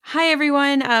Hi,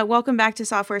 everyone. Welcome back to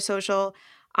Software Social.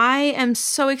 I am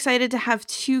so excited to have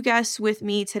two guests with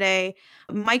me today,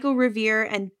 Michael Revere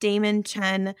and Damon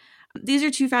Chen. These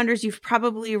are two founders you've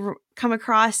probably come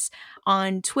across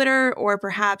on Twitter or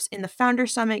perhaps in the Founder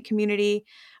Summit community.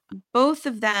 Both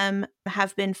of them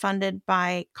have been funded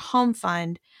by Calm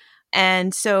Fund.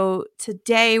 And so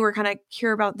today we're kind of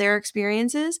hear about their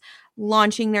experiences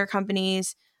launching their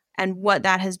companies and what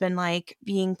that has been like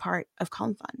being part of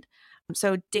Calm Fund.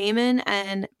 So Damon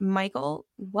and Michael,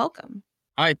 welcome.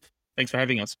 Hi, thanks for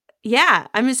having us. Yeah,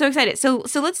 I'm so excited. So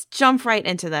let's jump right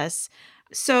into this.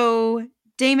 So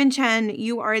Damon Chen,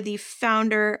 you are the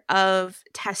founder of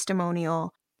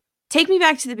Testimonial. Take me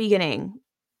back to the beginning.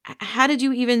 How did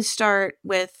you even start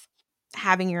with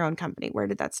having your own company? Where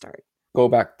did that start? Go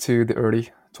back to the early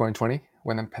 2020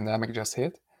 when the pandemic just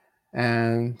hit.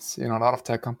 And a lot of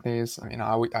tech companies.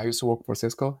 I used to work for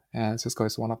Cisco, and Cisco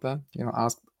is one of them.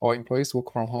 Ask all employees to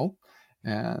work from home,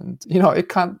 and it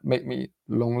can make me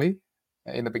lonely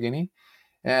in the beginning.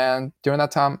 And during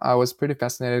that time, I was pretty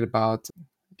fascinated about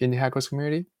indie hackers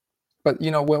community. But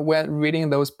when reading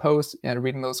those posts and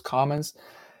reading those comments,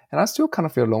 and I still kind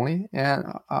of feel lonely, and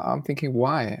I'm thinking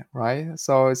why, right?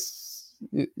 So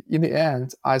in the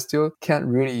end, I still can't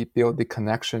really build the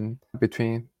connection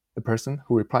between the person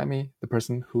who replied me, the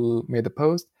person who made the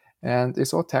post, and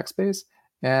it's all text based.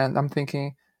 And I'm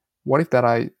thinking, what if that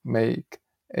I make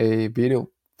a video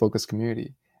focused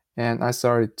community? And I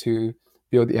started to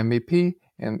build the MVP,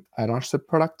 and I launched the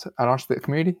product, I launched the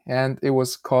community, and it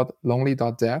was called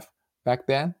lonely.dev back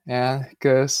then. And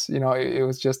because it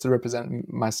was just to represent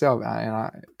myself, and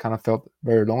I kind of felt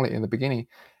very lonely in the beginning.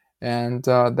 And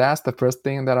that's the first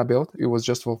thing that I built. It was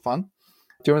just for fun.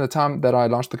 During the time that I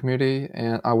launched the community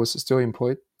and I was still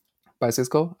employed by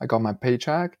Cisco, I got my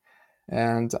paycheck,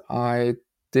 and I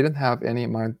didn't have any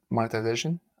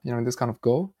monetization, in this kind of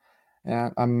goal.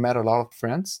 And I met a lot of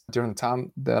friends during the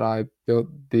time that I built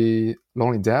the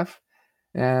Lonely Dev.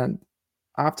 And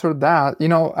after that,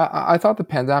 I thought the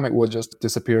pandemic would just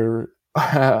disappear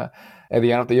at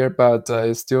the end of the year, but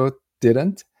it still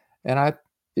didn't. And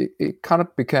it kind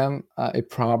of became a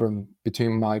problem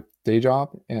between my day job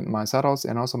and my side hustle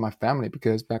and also my family,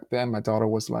 because back then my daughter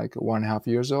was like 1.5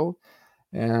 years old,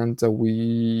 and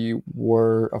we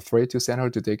were afraid to send her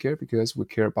to daycare because we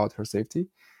care about her safety.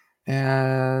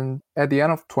 And at the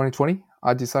end of 2020,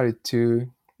 I decided to,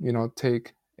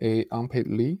 take a unpaid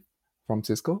leave from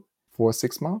Cisco for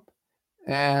 6 months.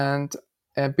 And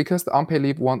and because the unpaid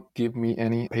leave won't give me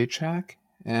any paycheck,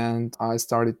 and I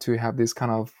started to have this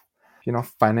kind of,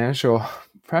 financial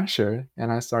pressure,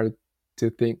 and I started to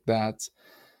think that,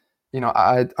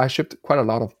 I shipped quite a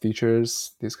lot of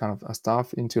features, this kind of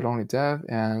stuff into Lonely Dev,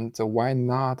 and why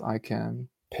not I can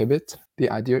pivot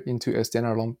the idea into a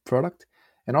standalone product,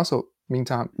 and also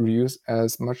meantime reuse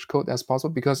as much code as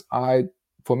possible, because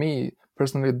for me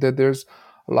personally, there's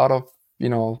a lot of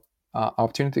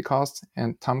opportunity cost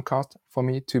and time cost for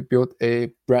me to build a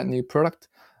brand new product.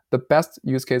 The best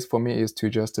use case for me is to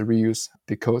just reuse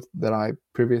the code that I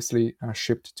previously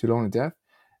shipped to Lonely Dev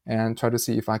and try to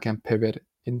see if I can pivot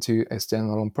into a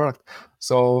standalone product.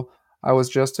 So I was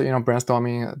just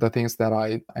brainstorming the things that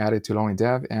I added to Lonely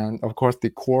Dev, and of course the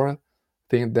core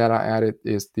thing that I added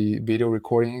is the video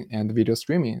recording and the video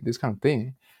streaming, this kind of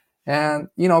thing. And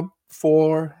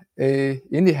for a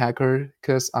indie hacker,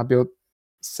 because I built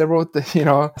several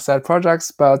side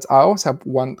projects, but I also have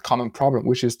one common problem,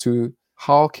 which is to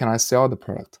how can I sell the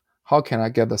product? How can I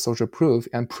get the social proof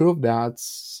and prove that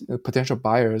potential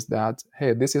buyers that,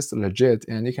 hey, this is legit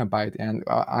and you can buy it? And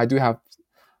I do have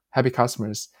happy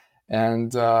customers,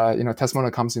 and testimonial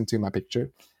comes into my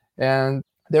picture. And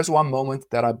there's one moment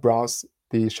that I browsed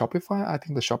the Shopify, I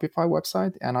think the Shopify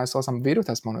website, and I saw some video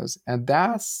testimonials, and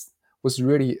that was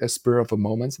really a spur of a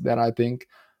moment that I think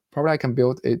probably I can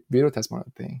build a video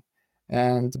testimonial thing.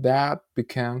 And that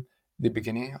became the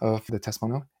beginning of the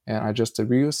testimonial. And I just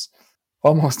reuse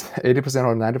almost 80%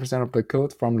 or 90% of the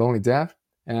code from Lonely Dev,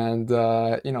 and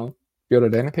build a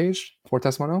landing page for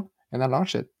testimonial, and then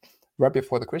launch it right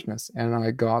before the Christmas. And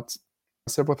I got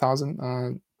several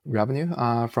thousand revenue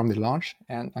from the launch.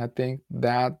 And I think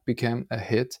that became a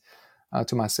hit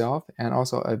to myself, and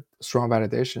also a strong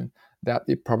validation that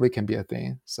it probably can be a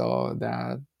thing. So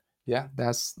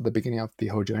that's the beginning of the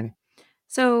whole journey.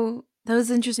 So that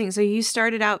was interesting. So you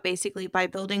started out basically by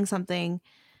building something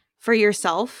for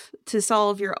yourself to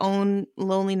solve your own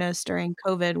loneliness during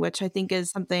COVID, which I think is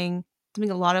something a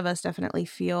lot of us definitely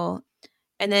feel.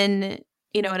 And then,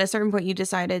 at a certain point you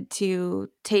decided to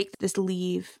take this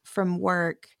leave from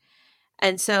work.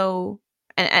 And so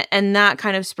And that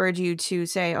kind of spurred you to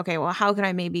say, okay, well, how can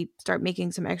I maybe start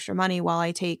making some extra money while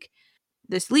I take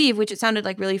this leave, which it sounded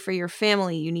like really for your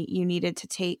family, you needed to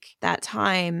take that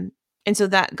time. And so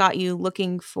that got you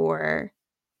looking for,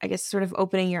 I guess, sort of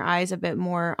opening your eyes a bit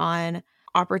more on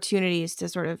opportunities to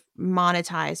sort of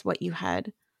monetize what you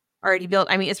had already built.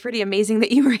 I mean, it's pretty amazing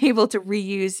that you were able to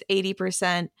reuse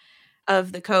 80%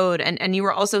 of the code, and you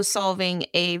were also solving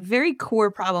a very core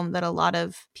problem that a lot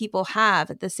of people have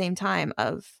at the same time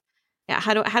of, yeah,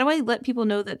 how do I let people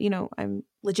know that, I'm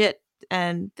legit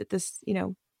and that this,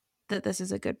 that this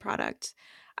is a good product.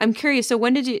 I'm curious. So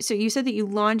so you said that you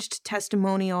launched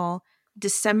Testimonial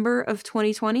December of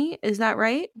 2020. Is that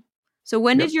right? So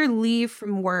when Yep. did your leave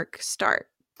from work start?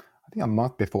 I think a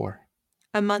month before.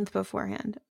 A month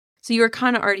beforehand. So you were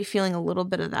kind of already feeling a little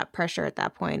bit of that pressure at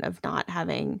that point of not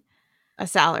having a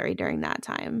salary during that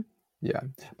time. Yeah,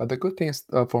 but the good thing is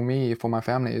for me, for my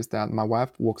family, is that my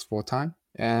wife works full time,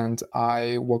 and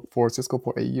I worked for Cisco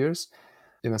for 8 years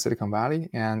in the Silicon Valley,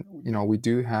 and we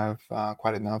do have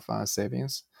quite enough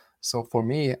savings. So for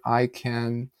me, I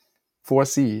can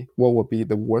foresee what would be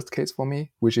the worst case for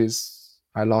me, which is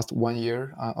I lost 1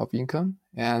 year of income,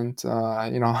 and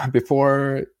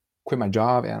before quit my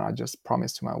job, and I just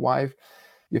promised to my wife,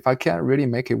 if I can't really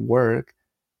make it work,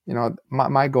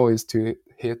 my goal is to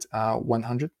hit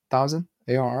 100,000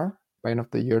 ARR by end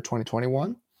of the year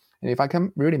 2021. And if I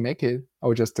can really make it, I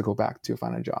will just go back to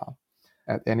find a job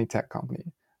at any tech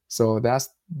company. So that's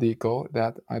the goal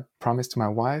that I promised to my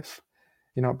wife.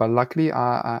 But luckily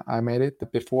I made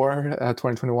it before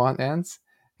 2021 ends,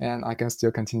 and I can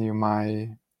still continue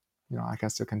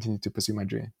to pursue my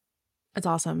dream. That's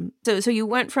awesome. So you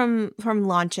went from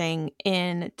launching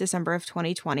in December of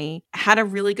 2020, had a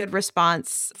really good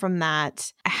response from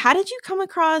that. How did you come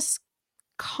across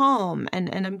Calm?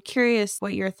 And I'm curious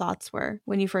what your thoughts were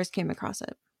when you first came across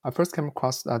it. I first came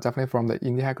across definitely from the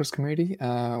indie hackers community,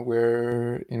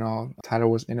 where Tyler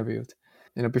was interviewed.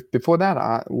 Before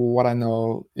that, what I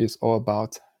know is all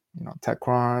about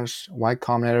TechCrunch, Y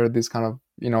Combinator, this kind of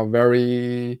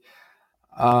very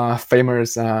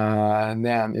famous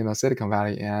name in the Silicon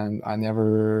Valley, and I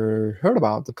never heard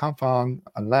about the Confound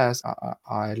unless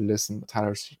I listened to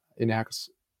Tyler's Indie Hackers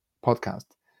podcast.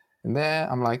 And then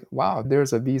I'm like, wow,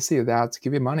 there's a VC that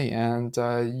give you money, and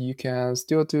you can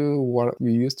still do what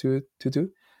you used to do.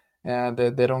 And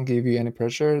they don't give you any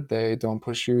pressure. They don't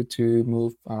push you to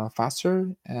move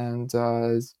faster. And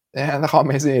how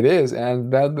amazing it is.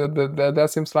 And that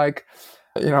seems like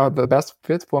the best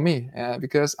fit for me,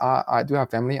 because I do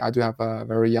have family. I do have a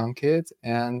very young kid,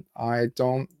 and I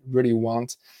don't really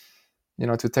want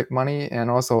to take money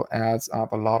and also adds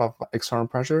up a lot of external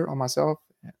pressure on myself.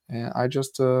 And I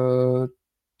just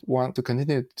want to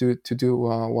continue to do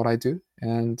what I do,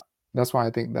 and that's why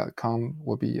I think that Calm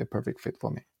will be a perfect fit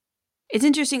for me. It's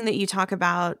interesting that you talk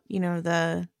about,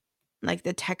 the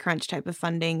TechCrunch type of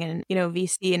funding and,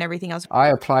 VC and everything else. I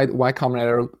applied Y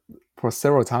Combinator for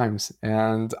several times,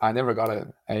 and I never got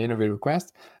an interview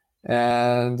request.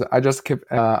 And I just kept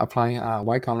applying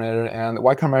Y Combinator, and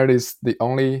Y Combinator is the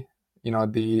only,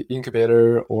 the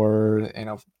incubator or,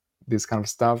 this kind of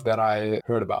stuff that I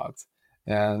heard about.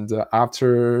 And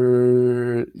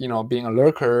after, being a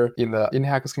lurker in the indie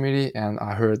hackers community, and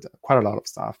I heard quite a lot of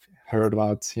stuff. Heard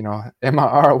about,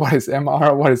 MRR, what is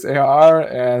MRR, what is ARR,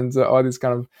 and all these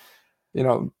kind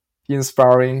of,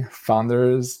 inspiring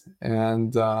founders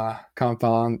and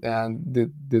Confound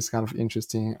and this kind of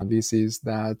interesting VCs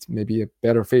that may be a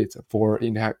better fit for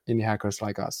indie hackers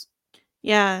like us.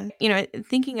 Yeah.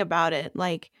 Thinking about it,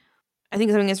 like, I think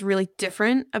something that's really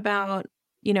different about,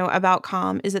 about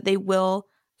Calm is that they will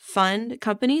fund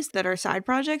companies that are side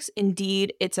projects.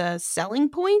 Indeed, it's a selling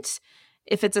point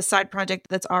if it's a side project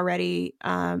that's already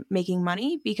making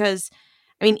money, because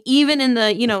I mean, even in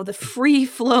the, the free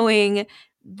flowing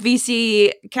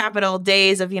VC capital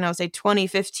days of, say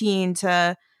 2015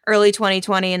 to early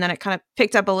 2020, and then it kind of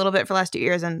picked up a little bit for the last 2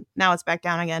 years and now it's back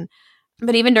down again.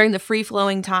 But even during the free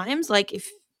flowing times, like if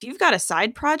you've got a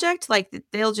side project, like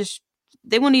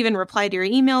they won't even reply to your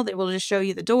email. They will just show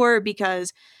you the door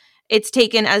because it's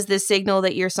taken as this signal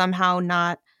that you're somehow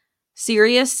not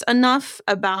serious enough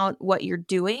about what you're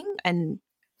doing, and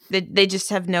they just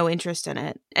have no interest in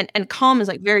it. And Calm is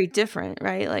like very different,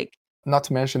 right? Like, not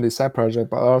to mention the side project,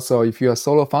 but also if you're a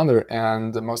solo founder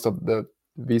and most of the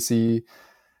VC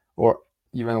or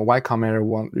even Y Combinator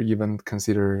won't even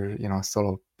consider,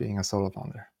 being a solo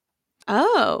founder.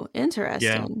 Oh, interesting.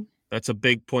 Yeah, that's a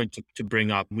big point to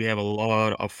bring up. We have a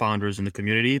lot of founders in the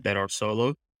community that are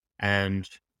solo. And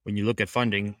when you look at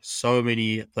funding, so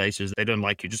many places, they don't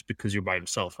like you just because you're by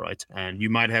yourself, right? And you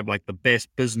might have like the best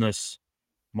business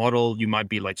model. You might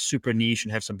be like super niche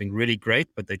and have something really great,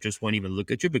 but they just won't even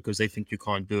look at you because they think you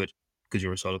can't do it because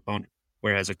you're a solo founder.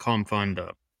 Whereas a calm fund,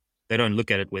 they don't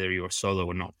look at it whether you're solo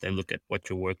or not. They look at what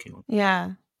you're working on.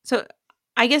 Yeah. So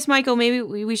I guess, Michael, maybe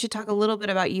we should talk a little bit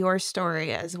about your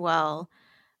story as well.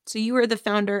 So you were the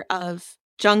founder of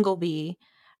Jungle Bee.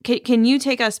 Can you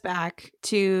take us back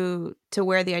to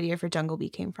where the idea for Jungle Bee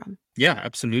came from? Yeah,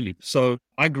 absolutely. So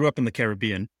I grew up in the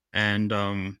Caribbean and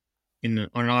on an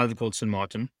island called St.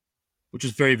 Martin, which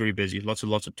is very, very busy. Lots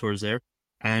of tours there.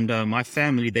 And my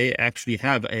family, they actually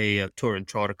have a tour and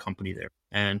charter company there.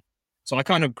 And so I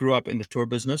kind of grew up in the tour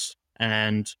business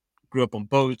and grew up on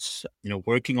boats,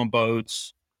 working on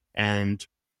boats. And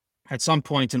at some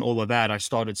point in all of that, I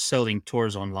started selling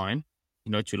tours online,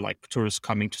 to like tourists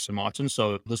coming to St. Martin.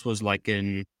 So this was like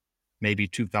in maybe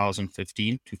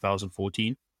 2015,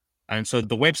 2014. And so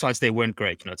the websites, they weren't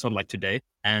great. It's not like today.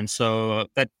 And so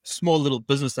that small little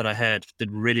business that I had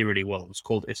did really, really well. It was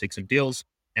called SXM Deals.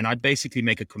 And I'd basically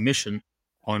make a commission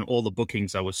on all the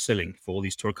bookings I was selling for all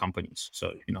these tour companies.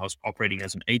 So, I was operating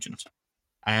as an agent.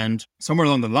 And somewhere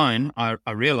along the line,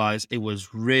 I realized it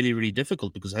was really, really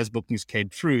difficult because as bookings came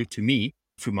through to me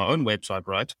through my own website,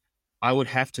 right, I would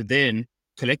have to then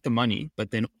collect the money,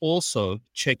 but then also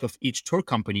check of each tour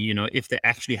company, if they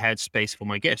actually had space for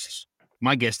my guests.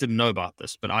 My guests didn't know about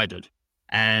this, but I did.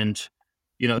 And,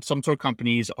 some tour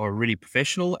companies are really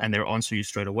professional and they'll answer you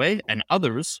straight away. And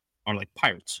others are like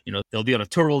pirates. They'll be on a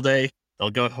tour all day. They'll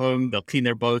go home, they'll clean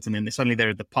their boats, and then suddenly they're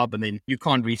at the pub and then you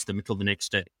can't reach them until the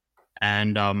next day.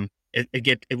 And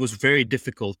it was very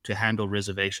difficult to handle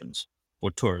reservations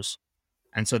for tours.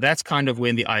 And so that's kind of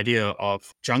when the idea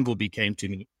of Jungle Bee came to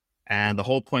me. And the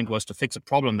whole point was to fix a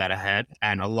problem that I had.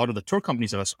 And a lot of the tour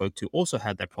companies that I spoke to also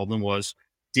had that problem, was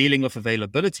dealing with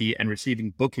availability and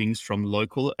receiving bookings from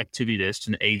local activity desks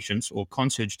and agents or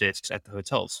concierge desks at the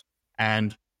hotels.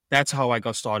 And that's how I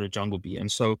got started Jungle Bee.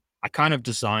 And so I kind of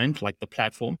designed like the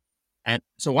platform. And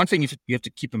so one thing you have to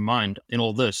keep in mind in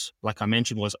all this, like I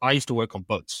mentioned, was I used to work on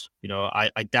boats.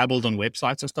 I dabbled on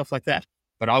websites and stuff like that,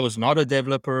 but I was not a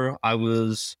developer. I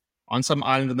was on some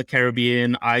island in the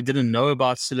Caribbean. I didn't know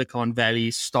about Silicon Valley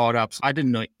startups. I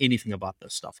didn't know anything about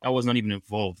this stuff. I was not even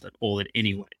involved at all in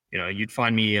any way. You'd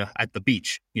find me at the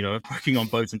beach, working on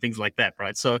boats and things like that,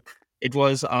 right? So it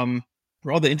was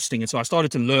rather interesting. And so I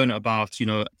started to learn about,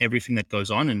 everything that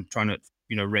goes on and trying to,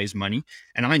 raise money.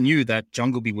 And I knew that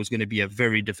Jungle Bee was going to be a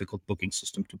very difficult booking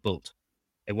system to build.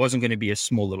 It wasn't going to be a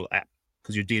small little app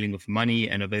because you're dealing with money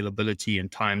and availability and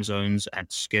time zones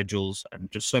and schedules and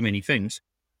just so many things.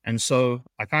 And so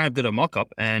I kind of did a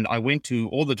mock-up and I went to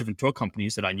all the different tour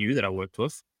companies that I knew that I worked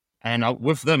with. And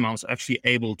with them, I was actually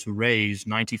able to raise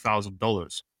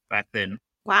 $90,000 back then.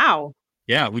 Wow.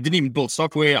 Yeah, we didn't even build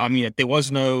software. I mean, there was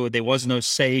no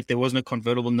safe, there was no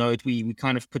convertible note. We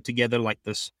kind of put together like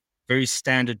this very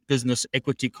standard business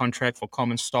equity contract for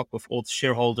common stock with all the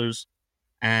shareholders.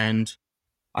 And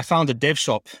I found a dev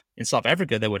shop in South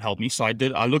Africa that would help me. So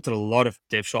I looked at a lot of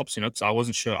dev shops, because I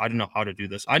wasn't sure. I didn't know how to do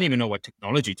this. I didn't even know what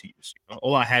technology to use.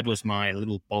 All I had was my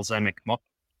little Balsamiq mop.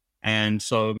 And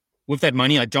so with that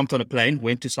money, I jumped on a plane,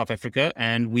 went to South Africa,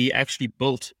 and we actually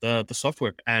built the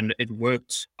software, and it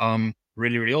worked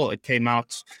really, really well. It came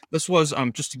out. This was,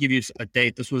 just to give you a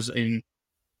date, this was in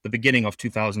the beginning of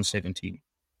 2017.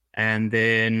 And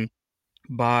then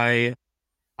by,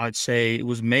 I'd say it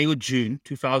was May or June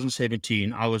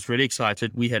 2017, I was really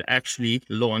excited. We had actually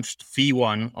launched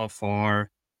V1 of our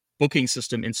booking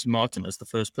system in St. Martin as the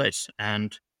first place.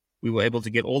 And we were able to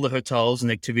get all the hotels and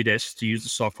activity desks to use the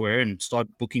software and start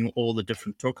booking all the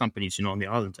different tour companies, on the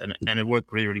island. And it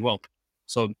worked really, really well.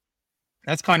 So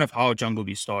that's kind of how Jungle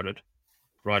Bee started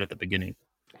right at the beginning.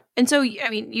 And so, I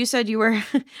mean, you said you were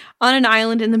on an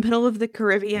island in the middle of the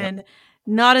Caribbean, yep.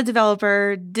 Not a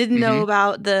developer, didn't know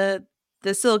about the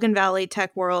Silicon Valley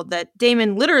tech world that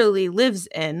Damon literally lives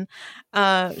in.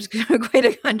 Quite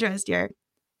a contrast here.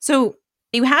 So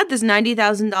you had this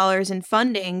 $90,000 in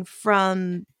funding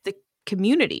from the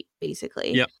community,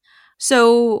 basically. Yep.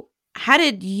 So how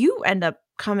did you end up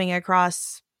coming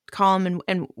across Calm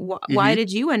and why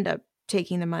did you end up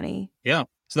taking the money? Yeah.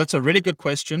 So that's a really good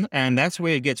question. And that's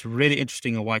where it gets really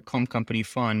interesting and why Calm Company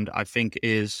Fund, I think,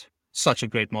 is such a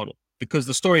great model. Because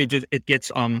the story, it gets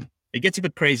a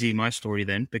bit crazy, my story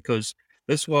then, because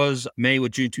this was May or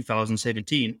June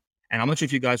 2017. And I'm not sure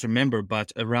if you guys remember,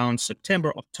 but around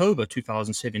September, October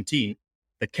 2017,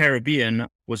 the Caribbean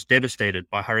was devastated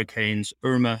by hurricanes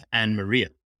Irma and Maria.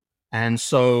 And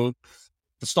so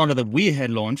the startup that we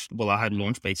had launched, well, I had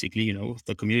launched basically, with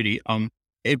the community,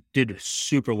 it did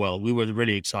super well. We were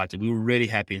really excited. We were really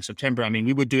happy in September. I mean,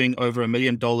 we were doing over $1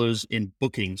 million in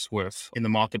bookings worth in the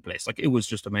marketplace. Like, it was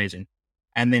just amazing.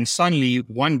 And then suddenly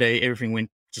one day, everything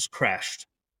just crashed.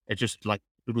 It just like,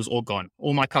 it was all gone.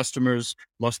 All my customers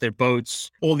lost their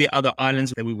boats. All the other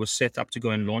islands that we were set up to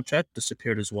go and launch at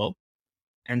disappeared as well.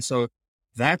 And so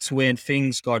that's when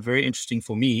things got very interesting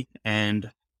for me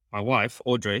and my wife,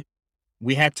 Audrey.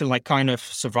 We had to like kind of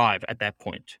survive at that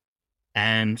point.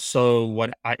 And so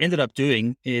what I ended up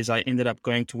doing is I ended up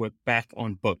going to work back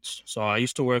on boats. So I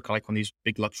used to work like on these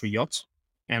big luxury yachts,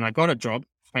 and I got a job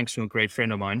thanks to a great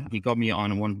friend of mine. He got me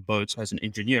on one of the boats as an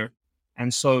engineer.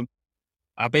 And so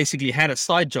I basically had a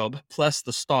side job plus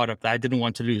the startup that I didn't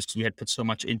want to lose because we had put so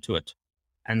much into it.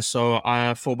 And so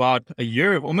for about a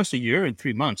year, almost a year and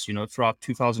 3 months, throughout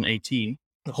 2018,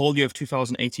 the whole year of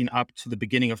 2018 up to the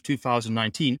beginning of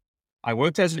 2019, I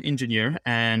worked as an engineer,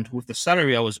 and with the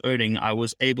salary I was earning, I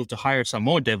was able to hire some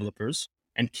more developers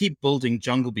and keep building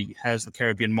Junglebee as the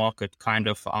Caribbean market kind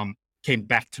of came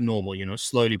back to normal,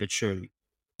 slowly but surely.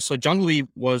 So Junglebee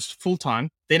was full-time.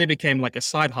 Then it became like a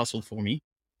side hustle for me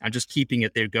and just keeping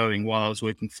it there going while I was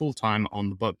working full-time on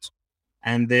the boat.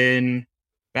 And then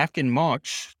back in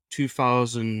March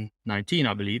 2019,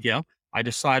 I believe, I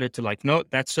decided to like, no,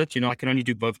 that's it. I can only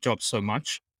do both jobs so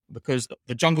much, because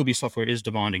the Junglebee software is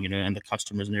demanding, and the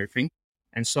customers and everything.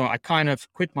 And so I kind of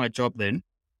quit my job then.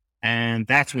 And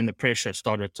that's when the pressure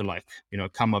started to like,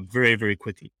 come up very, very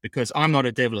quickly, because I'm not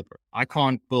a developer. I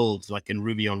can't build like in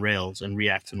Ruby on Rails and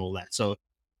React and all that. So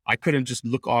I couldn't just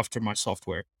look after my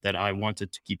software that I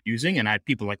wanted to keep using. And I had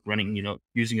people like running,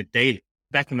 using it daily.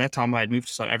 Back in that time, I had moved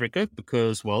to South Africa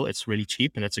because, well, it's really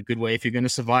cheap, and it's a good way if you're going to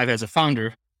survive as a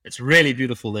founder. It's really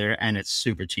beautiful there, and it's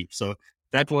super cheap. So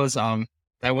that was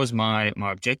my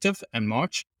objective in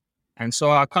March. And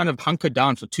so I kind of hunkered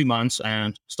down for 2 months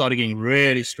and started getting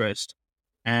really stressed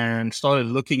and started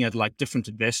looking at like different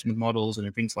investment models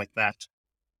and things like that.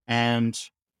 And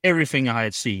everything I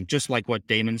had seen, just like what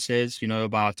Damon says,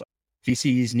 about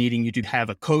VCs needing you to have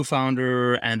a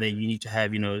co-founder, and then you need to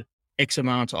have, X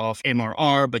amount of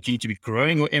MRR, but you need to be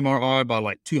growing your MRR by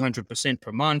like 200%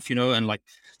 per month, and like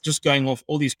just going off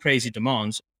all these crazy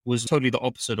demands was totally the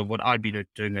opposite of what I'd be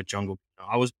doing at Jungle.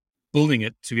 I was building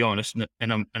it, to be honest,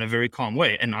 in a very calm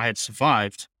way. And I had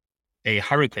survived a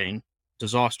hurricane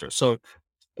disaster. So it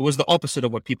was the opposite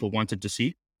of what people wanted to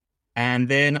see. And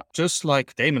then just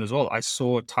like Damon as well, I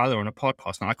saw Tyler on a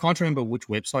podcast. Now, I can't remember which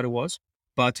website it was,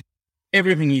 but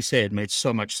everything he said made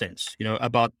so much sense,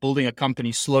 about building a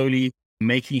company slowly,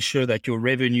 making sure that your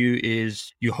revenue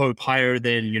is, you hope, higher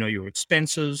than, your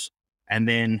expenses, and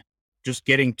then just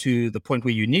getting to the point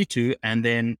where you need to. And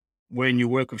then when you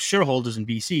work with shareholders and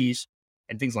VCs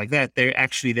and things like that, they're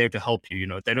actually there to help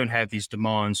you. They don't have these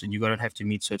demands and you don't have to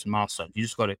meet certain milestones. You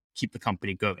just got to keep the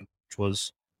company going, which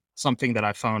was something that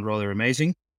I found rather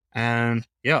amazing. And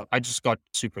yeah, I just got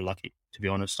super lucky, to be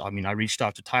honest. I mean, I reached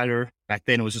out to Tyler. Back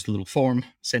then it was just a little form,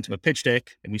 sent him a pitch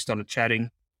deck, and we started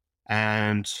chatting.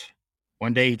 And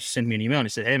one day he just sent me an email and he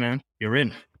said, "Hey man, you're in."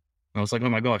 And I was like, "Oh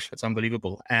my gosh, that's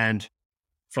unbelievable." And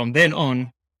from then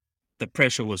on, the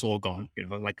pressure was all gone.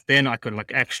 Like then I could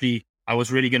like actually, I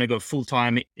was really going to go full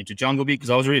time into Junglebee, because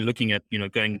I was really looking at,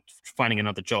 finding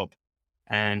another job.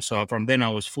 And so from then I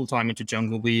was full time into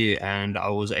Junglebee, and I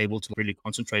was able to really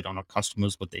concentrate on our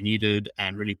customers, what they needed,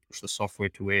 and really push the software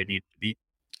to where it needed to be.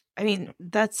 I mean,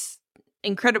 that's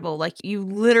incredible. Like, you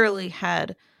literally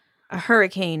had a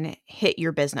hurricane hit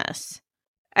your business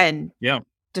and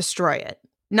destroy it.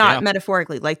 Not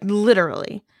metaphorically, like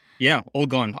literally. Yeah, all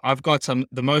gone. I've got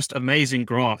the most amazing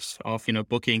graphs of,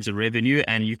 bookings and revenue,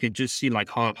 and you can just see like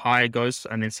how high it goes,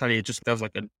 and then suddenly it just does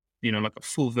like a, like a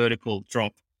full vertical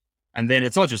drop. And then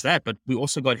it's not just that, but we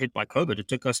also got hit by COVID. It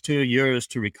took us 2 years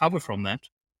to recover from that.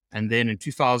 And then in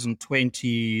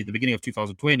 2020, the beginning of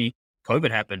 2020,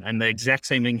 COVID happened, and the exact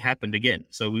same thing happened again.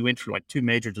 So we went through like 2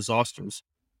 major disasters.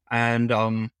 And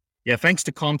thanks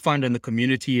to Comfund and the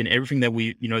community and everything that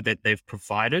we, that they've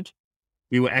provided,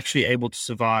 we were actually able to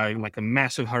survive like a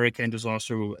massive hurricane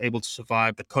disaster. We were able to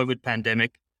survive the COVID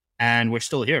pandemic, and we're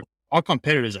still here. Our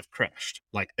competitors have crashed.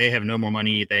 Like, they have no more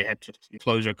money. They had to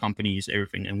close their companies,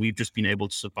 everything. And we've just been able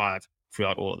to survive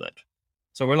throughout all of that.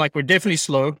 So we're definitely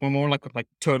slow. We're more like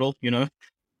turtle,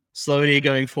 slowly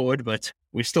going forward, but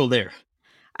we're still there.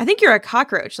 I think you're a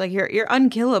cockroach. Like, you're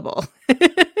unkillable.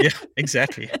 Yeah,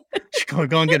 exactly. Go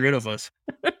and get rid of us.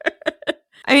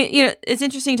 I mean, it's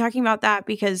interesting talking about that,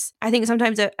 because I think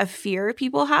sometimes a fear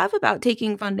people have about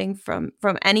taking funding from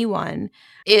anyone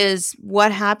is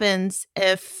what happens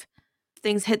if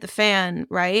things hit the fan,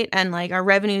 right? And like our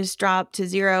revenues drop to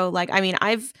zero. Like, I mean,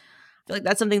 I've feel like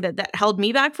that's something that held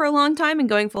me back for a long time. And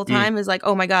going full time is like,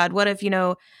 oh my God, what if,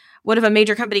 what if a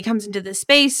major company comes into this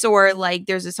space, or like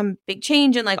there's some big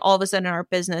change and like all of a sudden our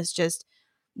business just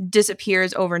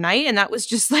disappears overnight? And that was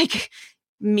just like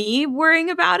me worrying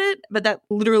about it, but that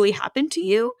literally happened to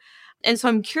you. And so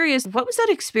I'm curious, what was that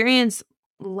experience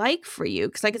like for you?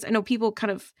 Because I guess I know people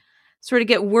kind of sort of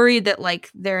get worried that like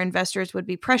their investors would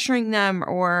be pressuring them,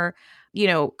 or,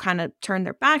 kind of turn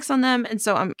their backs on them. And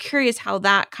so I'm curious how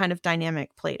that kind of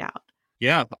dynamic played out.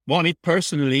 Yeah. Well, I mean,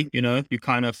 personally, you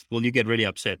kind of, you get really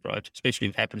upset, right? Especially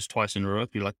if it happens twice in a row.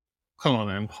 You're like, come on,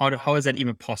 man, how is that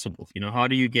even possible? How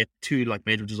do you get two like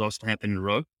major disasters to happen in a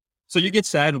row? So you get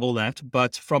sad and all that.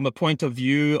 But from a point of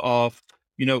view of,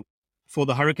 for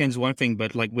the hurricanes, one thing,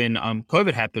 but like when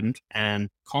COVID happened and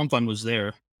Calm Fund was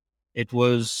there, it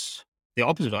was the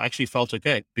opposite. I actually felt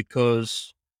okay,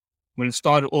 because when it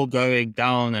started all going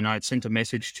down and I'd sent a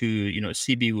message to,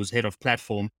 CB, who was head of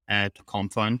platform at Calm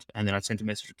Fund, and then I'd sent a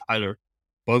message to Tyler.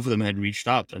 Both of them had reached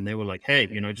out and they were like, hey,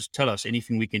 just tell us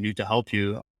anything we can do to help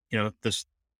you. This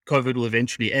COVID will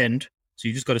eventually end. So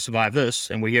you just got to survive this,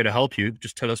 and we're here to help you.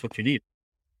 Just tell us what you need.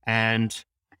 And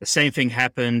the same thing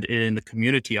happened in the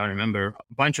community. I remember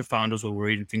a bunch of founders were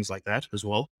worried and things like that as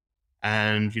well.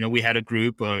 And, we had a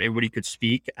group where everybody could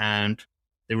speak, and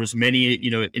there was many,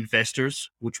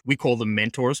 investors, which we call them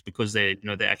mentors, because they,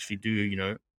 they actually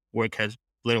do, work as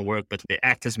little work, but they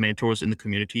act as mentors in the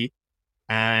community.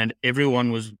 And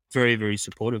everyone was very, very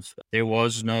supportive. There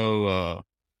was no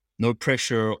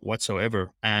pressure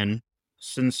whatsoever. And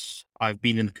since I've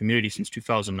been in the community since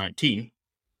 2019,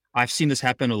 I've seen this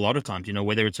happen a lot of times,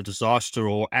 whether it's a disaster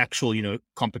or actual,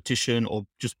 competition, or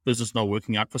just business not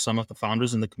working out for some of the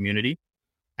founders in the community.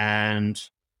 And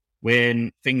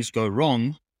when things go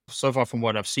wrong, so far from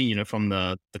what I've seen, from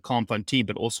the Calm Fund team,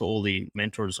 but also all the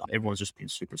mentors, everyone's just been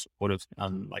super supportive.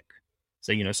 And like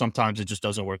saying, sometimes it just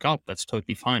doesn't work out. That's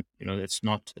totally fine. It's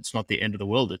not the end of the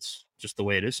world. It's just the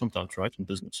way it is sometimes, right? In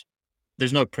business,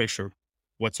 there's no pressure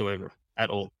whatsoever at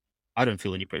all. I don't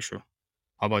feel any pressure.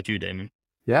 How about you, Damon?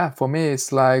 Yeah, for me,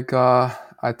 it's like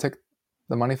I take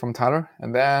the money from Tyler,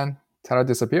 and then Tyler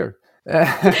disappeared. We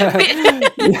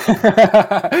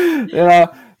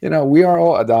are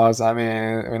all adults. I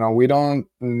mean, we don't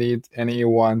need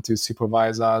anyone to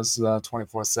supervise us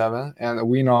 24/7. And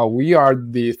we know we are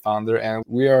the founder, and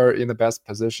we are in the best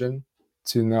position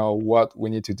to know what we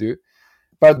need to do.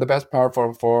 But the best part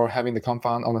for having the Calm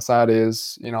Fund on the side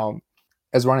is,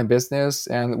 as running business,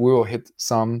 and we will hit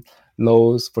some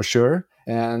lows for sure.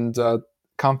 And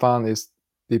Calm Fund is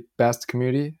the best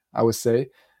community, I would say,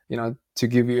 to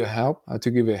give you help,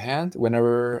 to give you a hand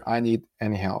whenever I need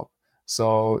any help.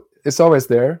 So it's always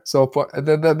there. So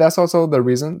that's also the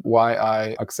reason why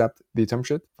I accept the term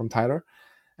sheet from Tyler.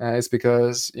 It's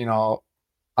because,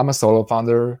 I'm a solo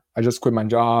founder. I just quit my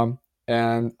job,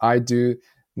 and I do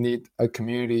need a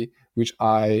community which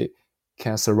I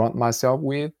can surround myself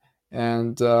with.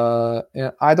 And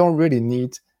I don't really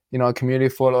need, a community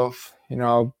full of,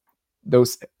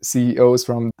 those CEOs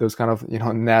from those kind of,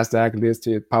 NASDAQ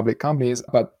listed public companies.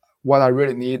 But what I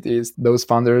really need is those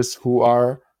founders who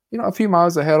are, a few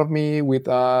miles ahead of me with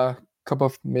a couple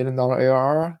of $1 million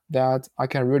ARR, that I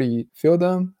can really feel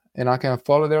them, and I can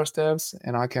follow their steps,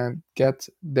 and I can get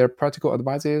their practical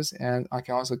advices, and I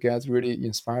can also get really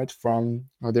inspired from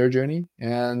their journey.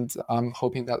 And I'm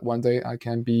hoping that one day I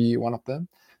can be one of them.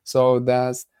 So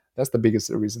that's the biggest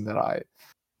reason that I,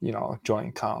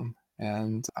 joined Calm.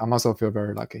 And I'm also feel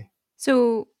very lucky.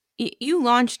 So you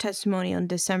launched Testimonial in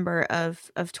December of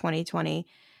 2020.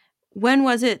 When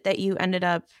was it that you ended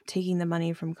up taking the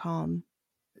money from Calm?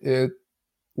 It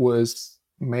was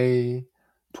May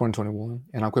 2021,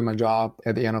 and I quit my job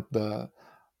at the end of the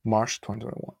March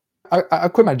 2021. I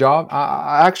quit my job.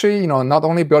 I actually, not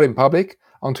only built in public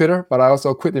on Twitter, but I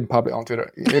also quit in public on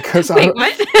Twitter because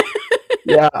what?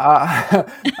 Yeah,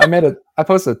 I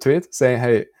posted a tweet saying,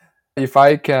 hey, if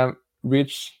I can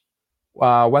reach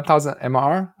 1,000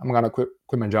 MR, I'm gonna quit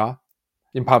my job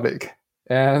in public.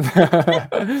 And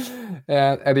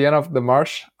and at the end of the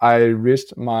March, I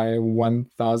reached my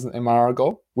 1,000 MR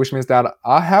goal, which means that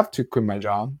I have to quit my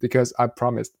job because I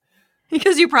promised.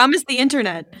 Because you promised the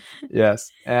internet.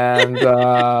 Yes, and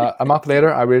a month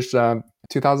later, I reached 2,000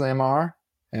 MR,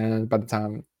 and by the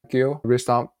time Gil reached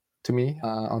out to me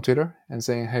on Twitter and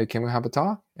saying, hey, can we have a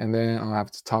talk? And then I'll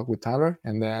have to talk with Tyler.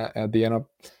 And then at the end of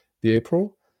the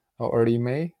April or early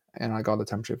May, and I got the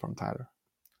term sheet from Tyler.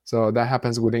 So that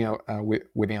happens within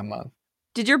a month.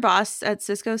 Did your boss at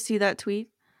Cisco see that tweet?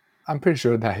 I'm pretty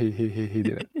sure that he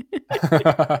did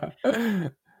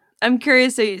it. I'm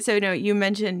curious. So no, you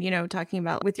mentioned, talking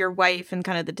about with your wife and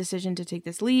kind of the decision to take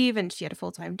this leave, and she had a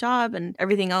full-time job and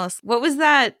everything else. What was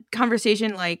that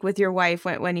conversation like with your wife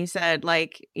when you said,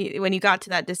 like, when you got to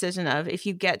that decision of if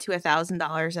you get to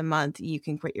 $1,000 a month, you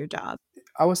can quit your job?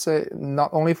 I would say not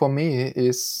only for me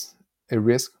is a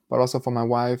risk, but also for my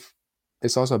wife,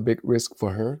 it's also a big risk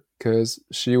for her because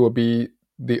she will be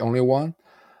the only one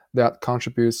that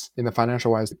contributes in the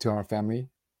financial wise to our family.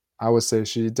 I would say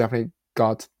she definitely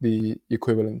got the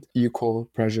equal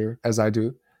pressure as I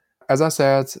do. As I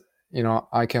said,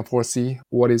 I can foresee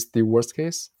what is the worst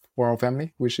case for our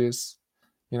family, which is,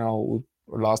 we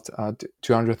lost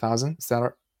 200,000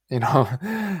 salary,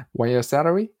 1 year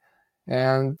salary.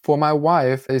 And for my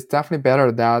wife, it's definitely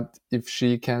better that if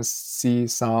she can see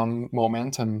some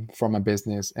momentum from a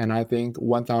business. And I think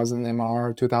 1,000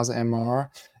 MR, 2,000 MR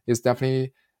is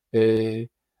definitely a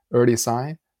early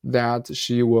sign that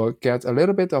she will get a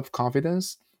little bit of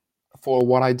confidence for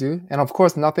what I do. And of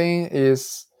course, nothing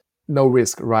is no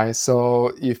risk, right?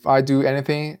 So if I do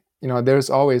anything, there's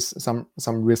always some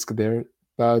risk there,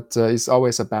 but it's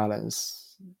always a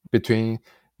balance between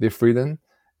the freedom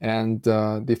and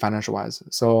the financial wise.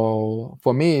 So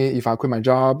for me, if I quit my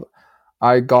job,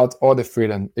 I got all the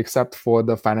freedom except for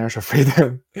the financial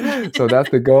freedom. So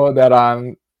that's the goal that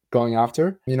I'm going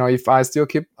after. If I still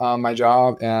keep my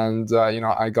job and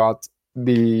I got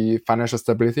the financial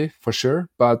stability for sure,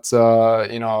 but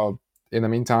in the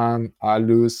meantime, I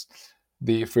lose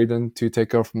the freedom to take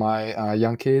care of my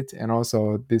young kid, and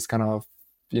also this kind of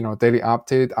daily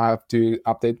update. I have to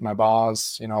update my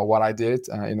boss, what I did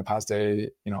in the past day,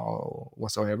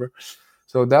 whatsoever.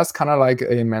 So that's kind of like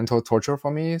a mental torture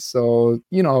for me. So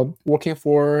working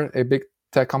for a big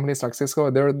tech companies like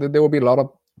Cisco, there will be a lot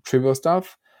of trivial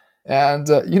stuff, and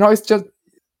it's just,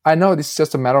 I know it's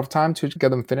just a matter of time to get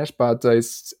them finished, but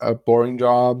it's a boring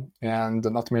job, and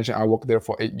not to mention I worked there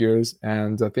for 8 years,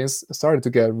 and things started to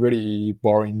get really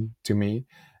boring to me.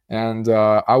 And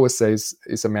I would say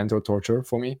it's a mental torture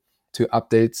for me to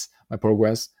update my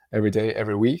progress every day,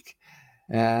 every week.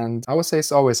 And I would say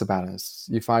it's always a balance.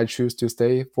 If I choose to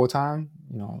stay full time,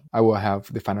 I will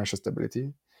have the financial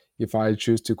stability. If I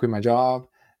choose to quit my job,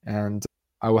 and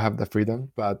I will have the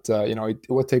freedom, but it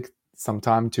will take some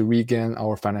time to regain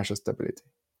our financial stability.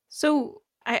 So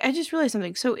I just realized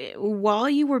something. So while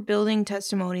you were building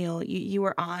Testimonial, you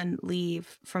were on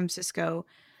leave from Cisco.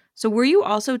 So were you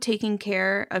also taking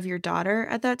care of your daughter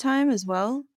at that time as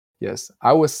well? Yes,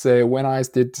 I would say when I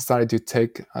did decided to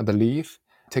take the leave,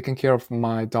 taking care of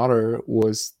my daughter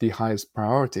was the highest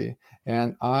priority.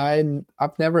 And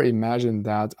I've never imagined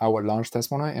that I would launch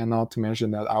Testimonial, and not to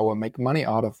mention that I will make money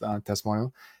out of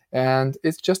Testimonial. And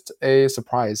it's just a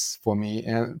surprise for me.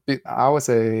 And I would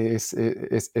say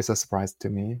it's a surprise to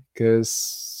me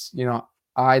because,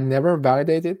 I never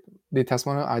validated the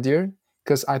Testimonial idea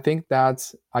because I think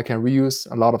that I can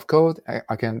reuse a lot of code.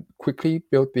 I can quickly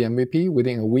build the MVP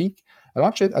within a week. I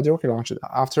directly launched it.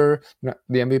 After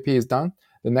the MVP is done,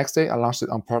 the next day I launched it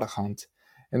on Product Hunt.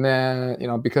 And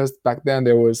then, because back then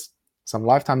there was some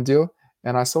lifetime deal,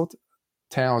 and I sold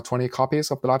 10 or 20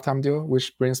 copies of the lifetime deal,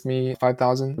 which brings me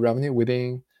 5,000 revenue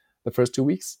within the first 2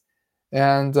 weeks.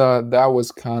 And that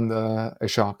was kind of a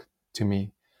shock to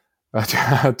me,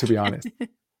 to be honest.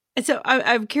 And so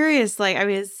I'm curious, like, I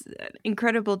mean, it's an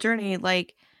incredible journey.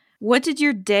 Like, what did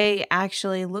your day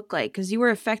actually look like? Because you were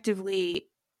effectively,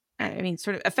 I mean,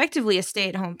 sort of effectively a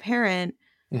stay-at-home parent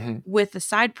Mhm. with a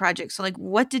side project. So, like,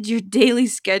 what did your daily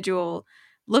schedule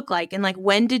look like? And, like,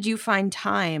 when did you find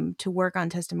time to work on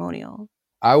Testimonial?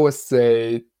 I would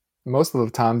say most of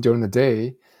the time during the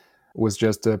day was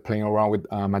just playing around with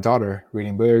my daughter,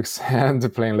 reading books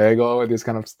and playing Lego, this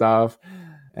kind of stuff.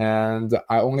 And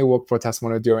I only work for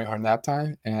Testimonial during her nap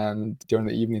time and during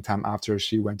the evening time after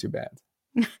she went to bed.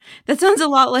 That sounds a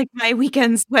lot like my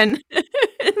weekends when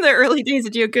in the early days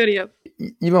of Geocodio.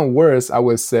 Even worse, I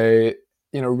would say,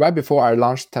 right before I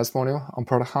launched Testimonial on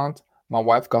Product Hunt, my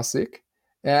wife got sick,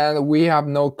 and we have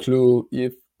no clue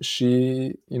if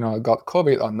she, got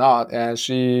COVID or not. And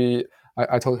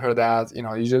I told her that,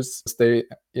 you just stay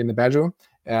in the bedroom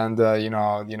and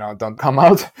don't come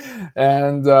out.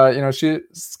 And she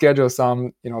scheduled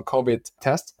some COVID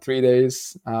test 3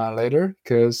 days later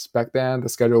because back then the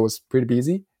schedule was pretty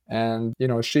busy, and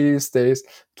she stays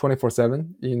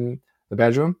 24/7 in the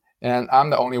bedroom, and I'm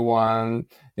the only one,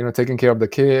 taking care of the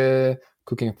kid,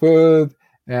 cooking food,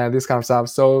 and this kind of stuff.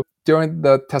 So during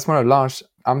the Testimonial launch,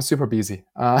 I'm super busy.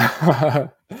 I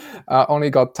only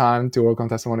got time to work on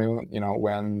Testimonial,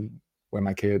 when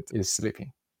my kid is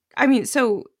sleeping. I mean,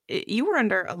 so you were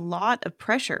under a lot of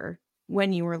pressure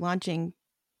when you were launching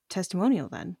Testimonial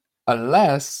then.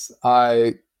 Unless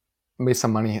I made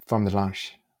some money from the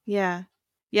launch. Yeah.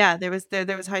 There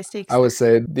was high stakes I would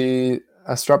there. say the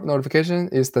Stripe notification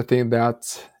is the thing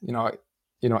that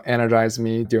energized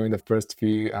me during the first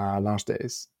few launch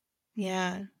days.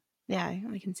 Yeah. Yeah,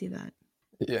 I can see that.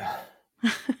 Yeah.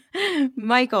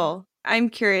 Michael, I'm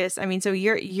curious. I mean, so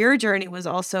your journey was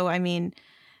also, I mean,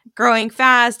 growing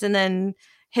fast and then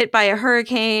hit by a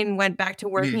hurricane, went back to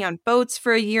working on boats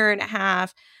for a year and a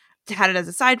half, had it as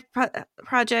a side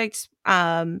project,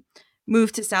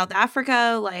 moved to South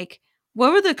Africa. Like,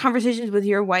 what were the conversations with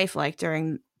your wife like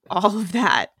during all of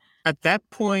that? At that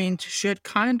point, she had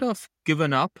kind of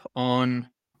given up on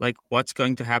like what's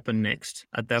going to happen next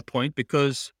at that point,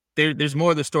 because there's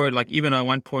more of the story. Like even at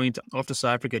one point after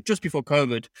South Africa, just before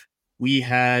COVID, I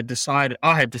had decided,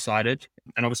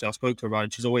 and obviously I spoke to her about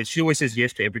it. She always says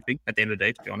yes to everything at the end of the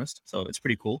day, to be honest. So it's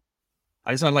pretty cool.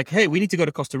 I decided like, hey, we need to go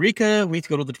to Costa Rica. We need to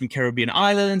go to the different Caribbean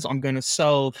islands. I'm going to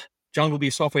sell Jungle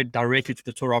Bee software directly to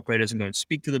the tour operators and go and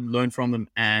speak to them, learn from them,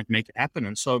 and make it happen.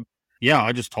 And so, yeah,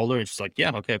 I just told her, and she's like,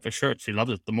 yeah, okay, for sure. She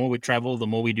loves it. The more we travel, the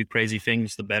more we do crazy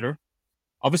things, the better.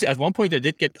 Obviously, at one point, it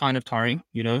did get kind of tiring,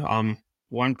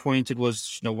 One point, it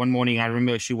was, one morning, I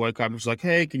remember she woke up and was like,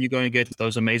 hey, can you go and get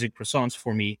those amazing croissants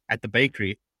for me at the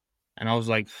bakery? And I was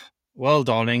like, well,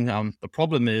 darling, the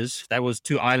problem is that was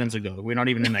 2 islands ago. We're not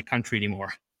even in that country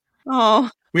anymore. Oh,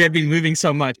 We had been moving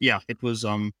so much. Yeah, it was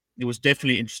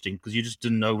definitely interesting because you just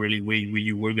didn't know really where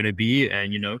you were going to be.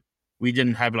 And, we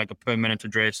didn't have like a permanent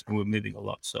address and we were moving a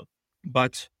lot. So,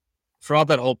 but throughout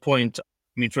that whole point,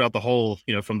 throughout the whole,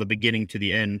 from the beginning to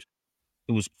the end,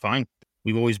 it was fine.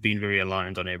 We've always been very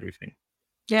aligned on everything.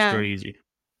 yeah. It's very easy.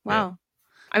 Wow. Yeah.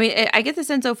 I mean, I get the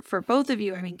sense of for both of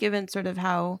you, I mean, given sort of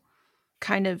how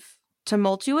kind of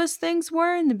tumultuous things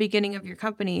were in the beginning of your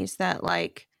companies, that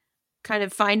like kind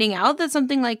of finding out that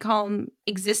something like Calm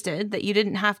existed, that you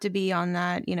didn't have to be on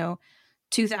that,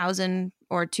 2000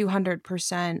 or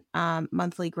 200%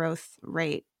 monthly growth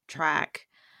rate track,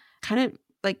 kind of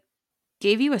like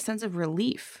gave you a sense of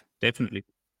relief. Definitely.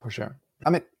 For sure. I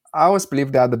mean, I always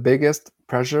believe that the biggest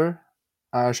pressure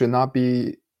should not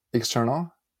be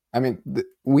external. I mean,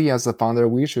 we as a founder,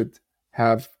 we should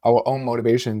have our own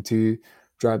motivation to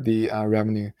drive the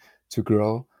revenue to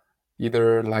grow,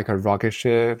 either like a rocket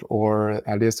ship or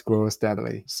at least grow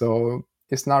steadily. So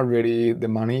it's not really the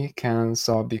money can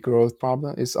solve the growth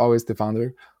problem. It's always the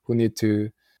founder who need to,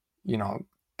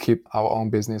 keep our own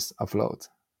business afloat.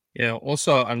 Yeah.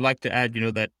 Also, I'd like to add,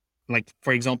 that, like,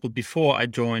 for example, before I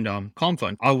joined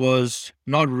Comfund, I was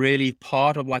not really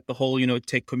part of like the whole,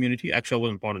 tech community. Actually, I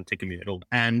wasn't part of the tech community at all.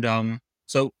 And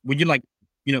so when you're like,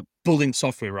 building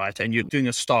software, right, and you're doing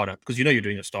a startup, because you're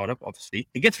doing a startup, obviously,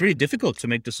 it gets really difficult to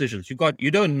make decisions.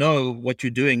 You don't know what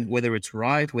you're doing, whether it's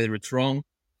right, whether it's wrong.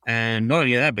 And not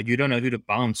only that, but you don't know who to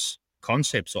bounce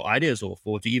concepts or ideas off,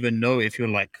 or to even know if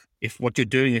what you're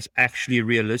doing is actually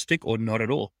realistic or not at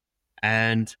all.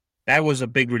 And that was a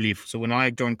big relief. So when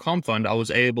I joined Comfund, I was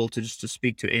able to just to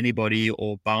speak to anybody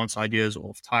or bounce ideas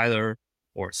off Tyler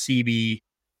or CB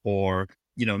or,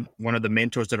 one of the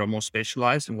mentors that are more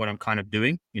specialized in what I'm kind of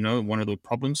doing, one of the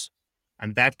problems.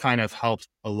 And that kind of helped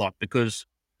a lot, because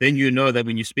then that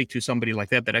when you speak to somebody like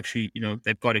that actually,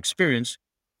 they've got experience,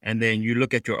 and then you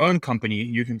look at your own company,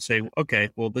 you can say, okay,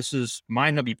 well,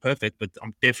 might not be perfect, but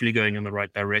I'm definitely going in the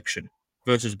right direction.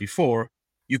 Versus before,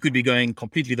 you could be going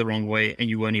completely the wrong way and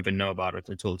you won't even know about it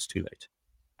until it's too late.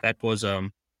 That was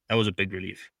a big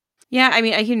relief. Yeah, I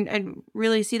mean, I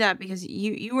really see that, because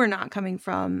you were not coming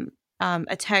from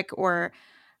a tech or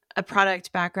a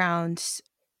product background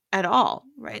at all,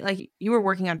 right? Like you were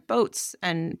working on boats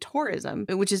and tourism,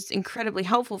 which is incredibly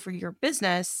helpful for your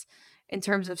business in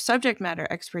terms of subject matter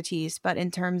expertise, but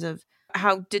in terms of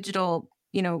how digital,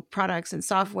 products and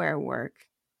software work,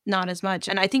 not as much.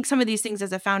 And I think some of these things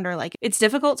as a founder, like it's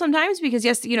difficult sometimes because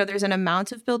yes, there's an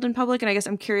amount of build in public. And I guess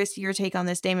I'm curious your take on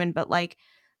this, Damon, but like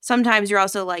sometimes you're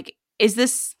also like, is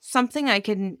this something I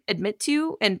can admit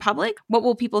to in public? What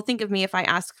will people think of me if I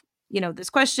ask, this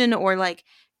question? Or like,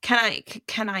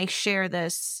 can I share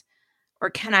this, or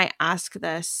can I ask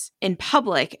this in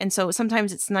public? And so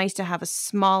sometimes it's nice to have a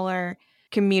smaller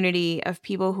community of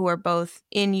people who are both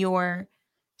in your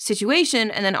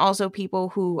situation and then also people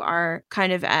who are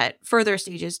kind of at further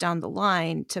stages down the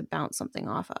line to bounce something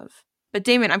off of. But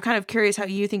Damon, I'm kind of curious how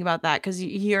you think about that, because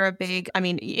you're a big, I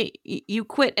mean, you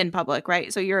quit in public,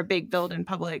 right? So you're a big build in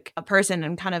public person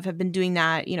and kind of have been doing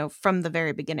that, from the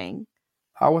very beginning.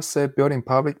 I would say building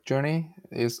public journey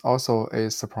is also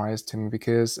a surprise to me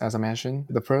because, as I mentioned,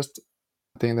 the first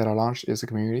thing that I launched is a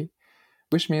community,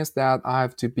 which means that I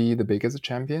have to be the biggest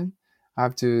champion. I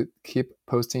have to keep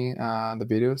posting the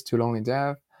videos to Lonely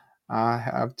Dev. I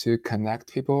have to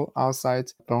connect people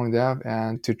outside Lonely Dev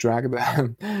and to drag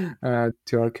them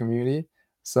to our community.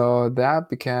 So that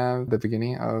became the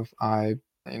beginning of I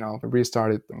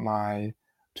restarted my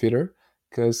Twitter,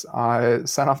 because I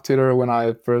signed up Twitter when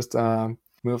I first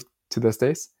moved to the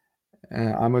States.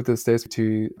 I moved to the States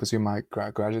to pursue my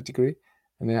graduate degree.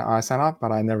 And then I signed up,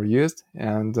 but I never used.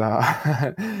 And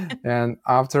and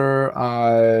after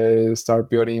I start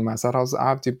building my side hustle, I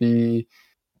have to be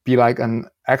like an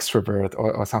extrovert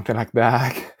or something like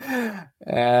that.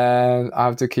 And I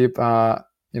have to keep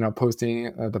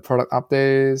posting the product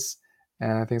updates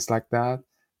and things like that.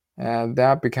 And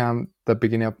that became the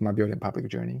beginning of my building public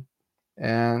journey.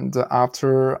 And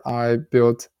after I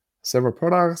built several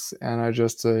products, and I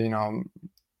just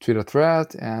tweet a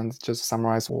thread and just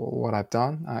summarize what I've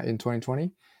done in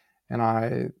 2020. And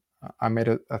I made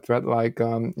a thread like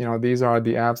these are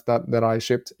the apps that I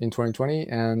shipped in 2020,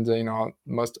 and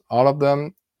most all of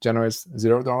them generates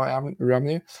 $0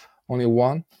 revenue. Only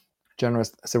one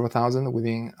generates several thousand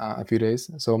within a few days.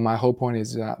 So my whole point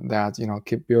is that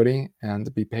keep building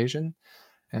and be patient,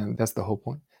 and that's the whole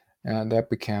point. And that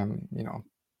became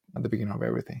at the beginning of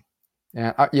everything.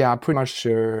 And I pretty much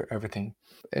share everything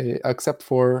except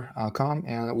for Calm,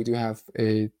 and we do have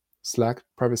a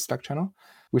private Slack channel,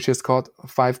 which is called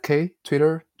 5K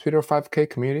Twitter 5K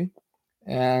community.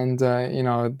 And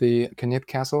the Kenneth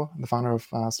Castle, the founder of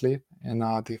Sleep, and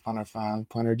the founder of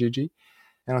Planner GG,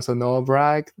 and also Noah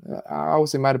Bragg. I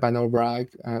was invited by Noah Bragg.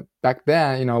 Back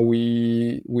then,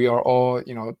 we are all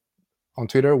on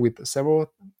Twitter with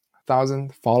several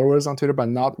thousand followers on Twitter, but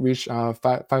not reach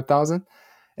 5,000.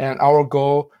 And our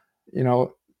goal,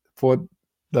 for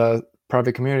the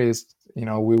private community is,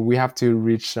 we have to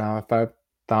reach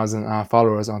 5,000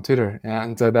 followers on Twitter,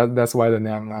 and that's why the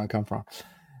name come from.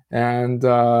 And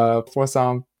for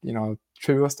some,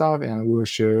 trivial stuff, and we will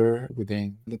share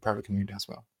within the private community as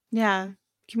well. Yeah,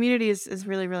 community is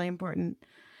really, really important.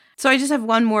 So I just have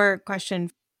one more question.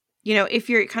 If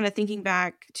you're kind of thinking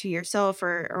back to yourself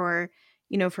or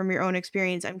from your own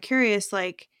experience, I'm curious,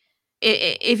 like,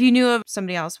 if you knew of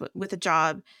somebody else with a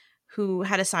job who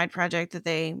had a side project that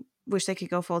they wish they could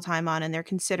go full time on, and they're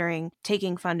considering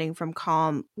taking funding from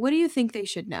Calm, what do you think they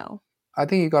should know? I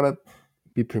think you gotta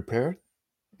be prepared,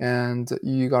 and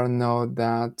you gotta know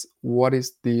that what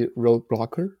is the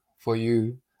roadblocker for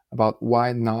you about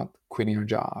why not quitting your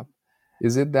job.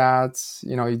 Is it that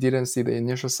you didn't see the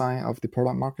initial sign of the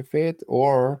product market fit,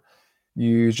 or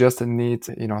you just need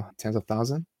tens of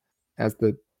thousands as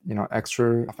the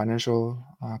extra financial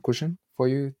cushion for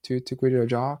you to quit your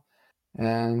job?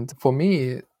 And for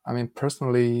me, I mean,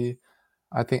 personally,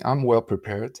 I think I'm well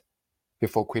prepared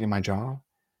before quitting my job.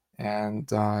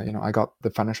 And I got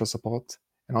the financial support,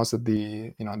 and also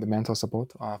the the mental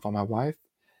support from my wife,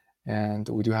 and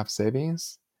we do have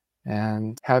savings.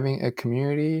 And having a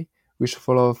community which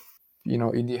full of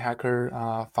indie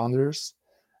hacker founders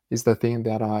is the thing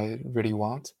that I really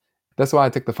want. That's why I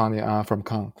took the funding from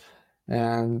Kang.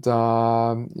 And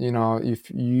if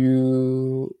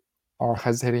you are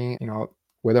hesitating,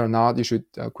 whether or not you should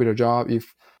quit a job,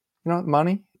 if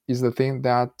money is the thing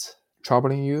that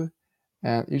troubling you,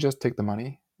 and you just take the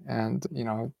money, and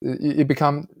it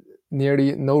becomes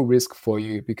nearly no risk for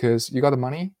you because you got the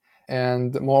money,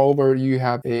 and moreover you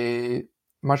have a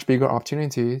much bigger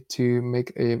opportunity to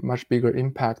make a much bigger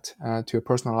impact to your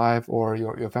personal life or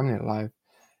your family life.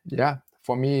 Yeah,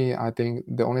 for me, I think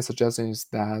the only suggestion is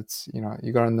that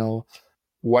you gotta know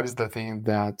what is the thing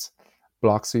that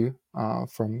blocks you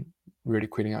from really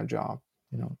quitting your job.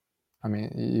 I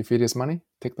mean, if it is money,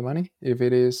 take the money. If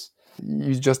it is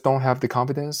you just don't have the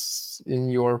confidence in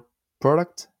your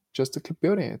product, just to keep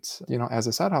building it, as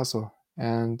a side hustle.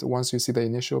 And once you see the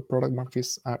initial product market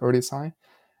early sign,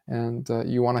 and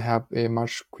you want to have a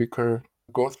much quicker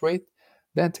growth rate,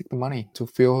 then take the money to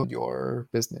fuel your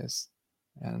business.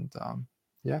 And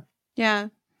yeah. Yeah.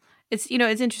 It's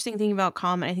interesting thinking about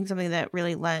Calm, and I think something that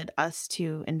really led us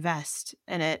to invest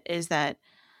in it is that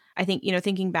I think,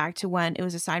 thinking back to when it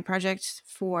was a side project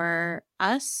for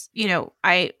us,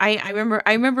 I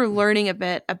remember learning a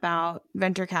bit about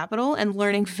venture capital and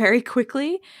learning very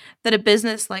quickly that a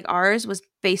business like ours was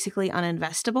basically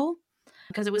uninvestable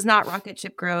because it was not rocket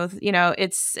ship growth.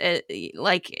 It's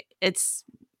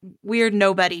weird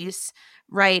nobodies,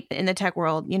 right, in the tech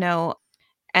world,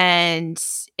 and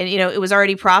it was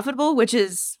already profitable, which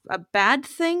is a bad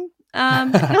thing in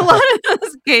a lot of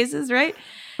those cases, right?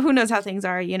 Who knows how things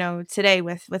are today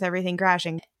with everything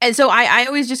crashing. And so I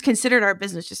always just considered our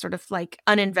business just sort of like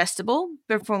uninvestable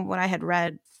from what I had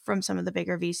read from some of the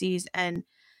bigger VCs, and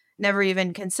never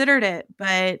even considered it.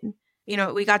 But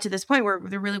we got to this point where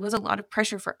there really was a lot of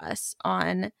pressure for us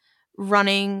on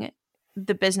running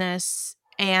the business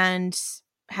and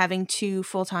having 2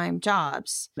 full-time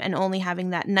jobs and only having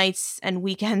that nights and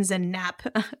weekends and nap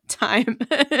time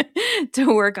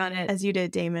to work on it as you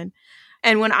did, Damon.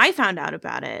 And when I found out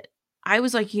about it, I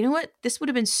was like, you know what? This would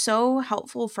have been so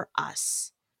helpful for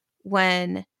us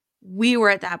when we were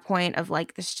at that point of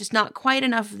like, there's just not quite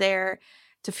enough there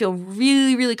to feel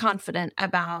really, really confident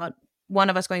about one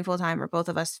of us going full-time or both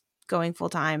of us going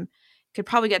full-time. Could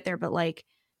probably get there, but like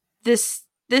this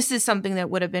is something that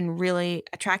would have been really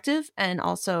attractive and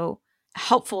also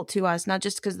helpful to us, not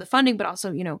just because of the funding, but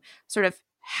also, sort of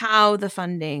how the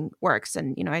funding works.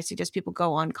 And, I suggest people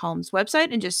go on Calm's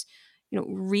website and just,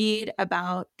 read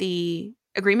about the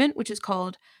agreement, which is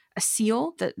called a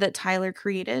seal that Tyler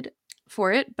created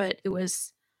for it. But it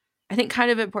was, I think, kind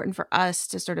of important for us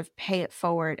to sort of pay it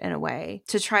forward in a way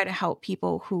to try to help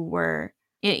people who were,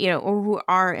 or who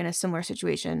are in a similar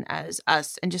situation as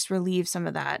us and just relieve some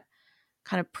of that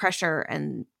kind of pressure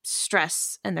and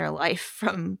stress in their life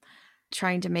from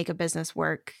trying to make a business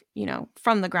work,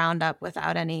 from the ground up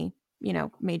without any,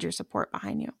 major support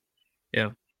behind you.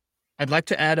 Yeah. I'd like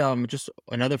to add just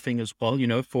another thing as well,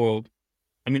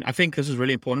 I think this is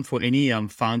really important for any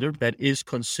founder that is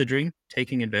considering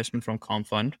taking investment from Calm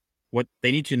Fund. What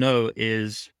they need to know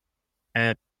is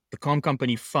at the Calm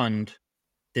Company Fund,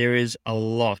 there is a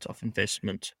lot of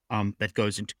investment that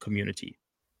goes into community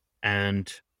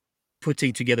and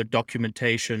putting together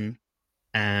documentation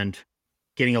and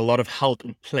getting a lot of help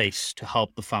in place to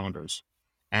help the founders.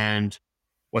 And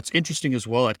what's interesting as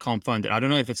well at Calm Fund, I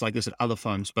don't know if it's like this at other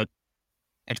funds, but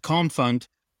at Calm Fund,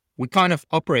 we kind of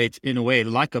operate in a way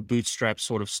like a bootstrap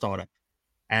sort of startup.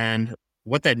 And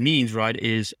what that means, right,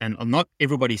 is, and not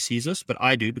everybody sees this, but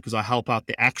I do because I help out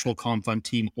the actual Calm Fund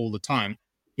team all the time,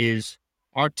 is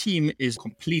our team is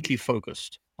completely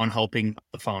focused on helping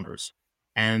the founders.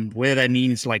 And where that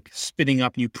means like spinning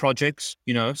up new projects,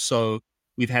 so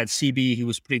we've had CB, he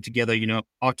was putting together,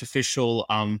 artificial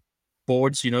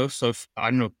boards, so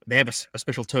I don't know, they have a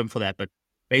special term for that, but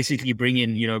basically bring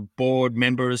in, board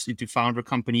members into founder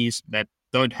companies that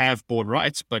don't have board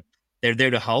rights, but they're there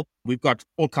to help. We've got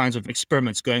all kinds of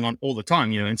experiments going on all the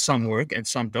time, and some work and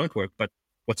some don't work. But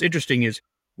what's interesting is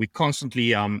we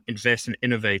constantly invest and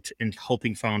innovate in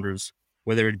helping founders,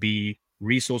 whether it be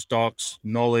resource docs,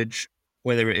 knowledge,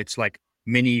 whether it's like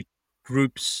mini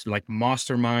groups like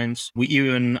masterminds. We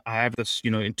even have this,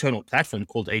 internal platform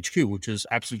called HQ, which is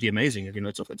absolutely amazing.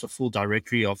 It's a full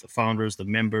directory of the founders, the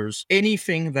members,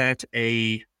 anything that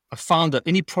a founder,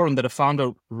 any problem that a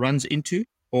founder runs into,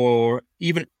 or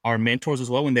even our mentors as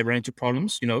well, when they run into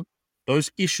problems,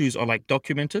 those issues are like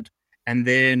documented. And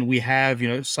then we have,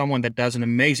 someone that does an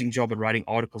amazing job at writing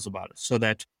articles about it, so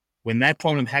that when that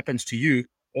problem happens to you,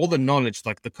 all the knowledge,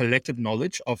 like the collective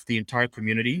knowledge of the entire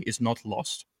community, is not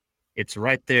lost. It's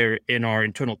right there in our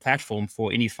internal platform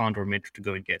for any founder or mentor to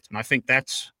go and get. And I think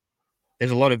there's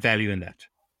a lot of value in that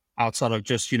outside of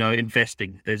just,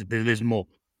 investing. There's more.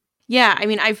 Yeah, I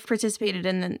mean, I've participated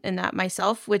in that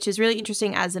myself, which is really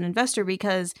interesting as an investor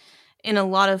because in a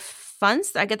lot of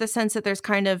funds, I get the sense that there's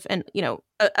kind of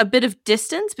a bit of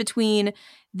distance between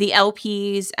the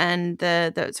LPs and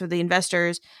the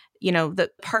investors, the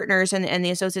partners and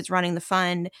the associates running the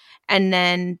fund, and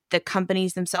then the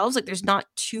companies themselves. Like there's not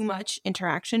too much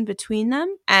interaction between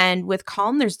them. And with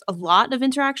Calm, there's a lot of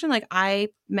interaction. Like I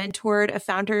mentored a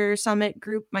founder summit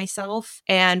group myself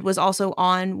and was also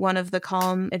on one of the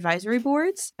Calm advisory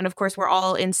boards. And of course, we're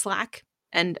all in Slack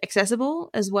and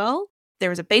accessible as well. There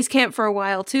was a base camp for a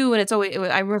while too. And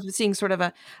I remember seeing sort of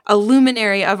a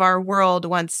luminary of our world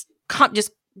once just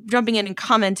jumping in and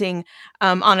commenting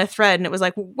on a thread. And it was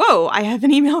like, whoa, I have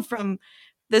an email from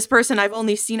this person I've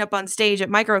only seen up on stage at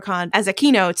MicroCon as a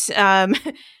keynote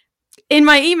in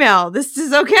my email. This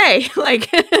is okay. Like,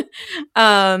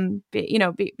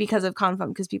 because of Confirm,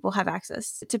 because people have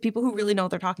access to people who really know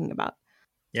what they're talking about.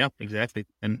 Yeah, exactly.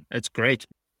 And it's great.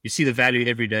 You see the value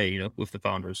every day, with the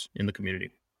founders in the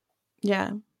community.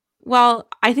 Yeah. Well,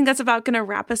 I think that's about going to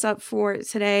wrap us up for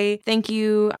today. Thank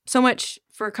you so much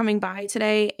for coming by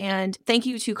today. And thank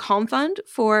you to Calm Fund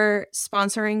for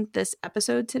sponsoring this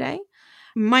episode today.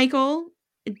 Michael,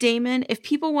 Damon, if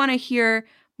people want to hear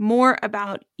more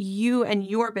about you and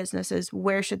your businesses,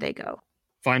 where should they go?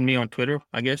 Find me on Twitter,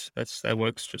 I guess. That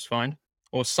works just fine.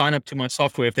 Or sign up to my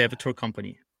software if they have a tour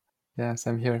company. Yes,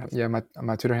 I'm here. Yeah,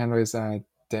 my Twitter handle is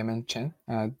Damon Chen,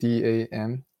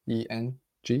 DAMENGCHEN,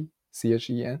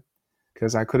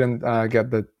 because I couldn't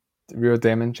get the real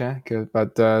Damon Chen,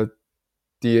 but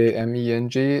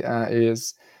DAMENG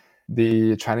is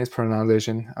the Chinese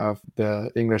pronunciation of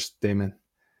the English Damon.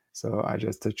 So I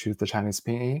just choose the Chinese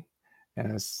pinyin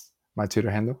as my Twitter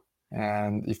handle.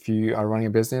 And if you are running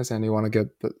a business and you want to get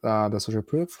the social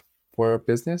proof for a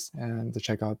business, and to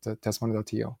check out the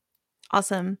testmoney.to.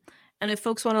 Awesome. And if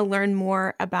folks want to learn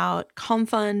more about Calm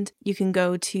Fund, you can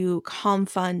go to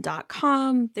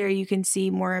calmfund.com. There you can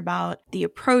see more about the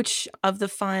approach of the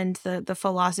fund, the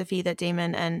philosophy that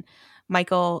Damon and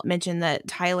Michael mentioned that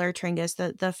Tyler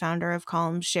Tringas, the founder of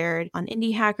Calm, shared on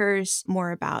Indie Hackers,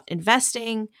 more about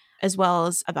investing, as well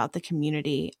as about the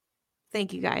community.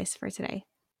 Thank you guys for today.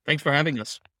 Thanks for having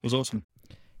us. It was awesome.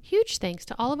 Huge thanks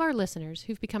to all of our listeners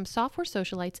who've become software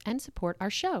socialites and support our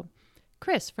show.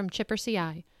 Chris from Chipper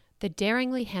CI, the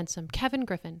daringly handsome Kevin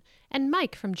Griffin, and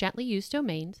Mike from Gently Used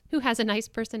Domains, who has a nice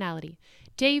personality,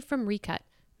 Dave from Recut,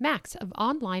 Max of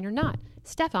Online or Not,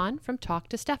 Stefan from Talk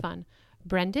to Stefan,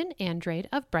 Brendan Andrade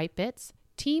of Brightbits,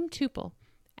 Team Tuple,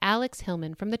 Alex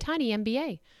Hillman from the Tiny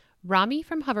MBA, Rami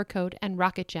from Hovercode and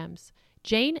Rocket Gems,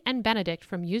 Jane and Benedict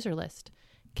from Userlist,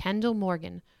 Kendall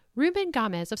Morgan, Ruben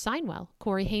Gomez of Signwell,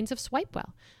 Corey Haynes of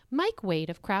Swipewell, Mike Wade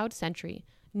of Crowd Sentry,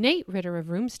 Nate Ritter of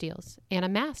Room Steals, Anna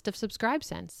Mast of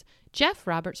SubscribeSense, Jeff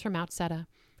Roberts from Outseta,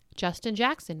 Justin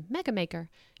Jackson, Megamaker,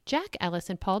 Jack Ellis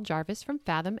and Paul Jarvis from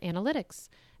Fathom Analytics,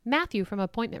 Matthew from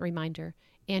Appointment Reminder,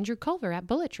 Andrew Culver at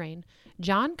Bullet Train,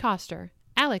 John Coster,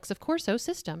 Alex of Corso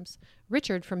Systems,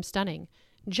 Richard from Stunning,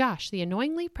 Josh, the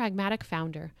annoyingly pragmatic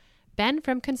founder, Ben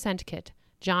from Consent Kit,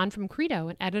 John from Credo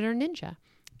and Editor Ninja,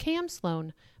 Cam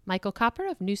Sloan, Michael Copper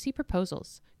of Newsy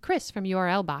Proposals, Chris from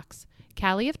URL Box,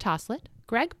 Callie of Toslet,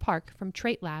 Greg Park from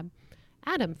Trait Lab,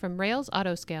 Adam from Rails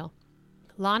Autoscale,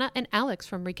 Lana and Alex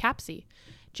from Recapsy,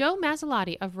 Joe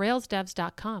Mazzolotti of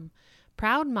RailsDevs.com,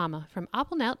 Proud Mama from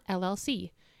AppleNet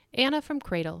LLC, Anna from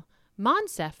Cradle,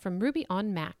 Monsef from Ruby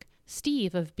on Mac,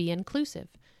 Steve of Be Inclusive,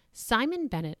 Simon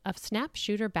Bennett of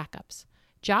Snapshooter Backups,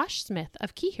 Josh Smith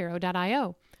of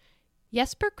KeyHero.io,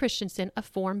 Jesper Christensen of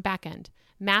Form Backend,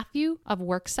 Matthew of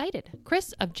Works Cited,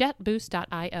 Chris of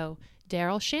JetBoost.io,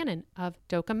 Daryl Shannon of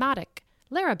Docamatic,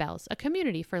 Laravel's, a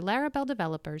community for Laravel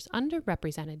developers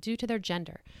underrepresented due to their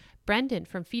gender, Brendan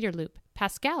from Feederloop,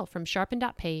 Pascal from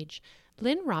Sharpen.page,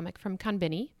 Lynn Romick from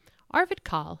Konbini, Arvid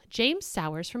Kahl, James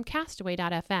Sowers from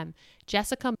Castaway.fm,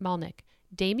 Jessica Malnick,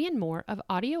 Damian Moore of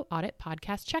Audio Audit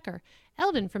Podcast Checker,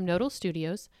 Eldon from Nodal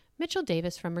Studios, Mitchell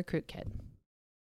Davis from RecruitKit.